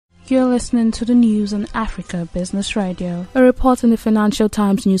You're listening to the news on Africa Business Radio. A report in the Financial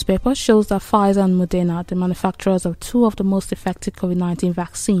Times newspaper shows that Pfizer and Moderna, the manufacturers of two of the most effective COVID-19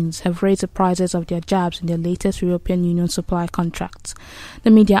 vaccines, have raised the prices of their jabs in their latest European Union supply contracts.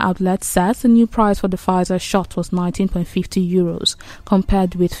 The media outlet says the new price for the Pfizer shot was €19.50,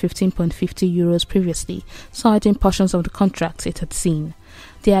 compared with €15.50 previously, citing portions of the contracts it had seen.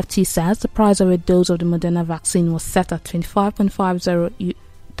 The FT says the price of a dose of the Moderna vaccine was set at $25.50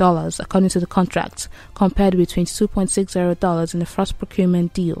 according to the contract, compared with $22.60 in the first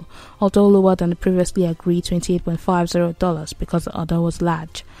procurement deal, although lower than the previously agreed $28.50 because the order was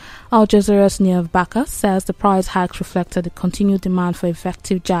large. Al Jazeera's Neave says the price hikes reflected the continued demand for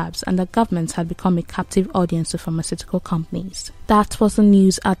effective jabs and that governments had become a captive audience to pharmaceutical companies. That was the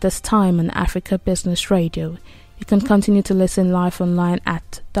news at this time on Africa Business Radio. You can continue to listen live online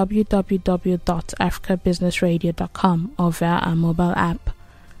at www.africabusinessradio.com or via our mobile app.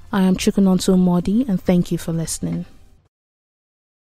 I am Chukunonso Modi and thank you for listening.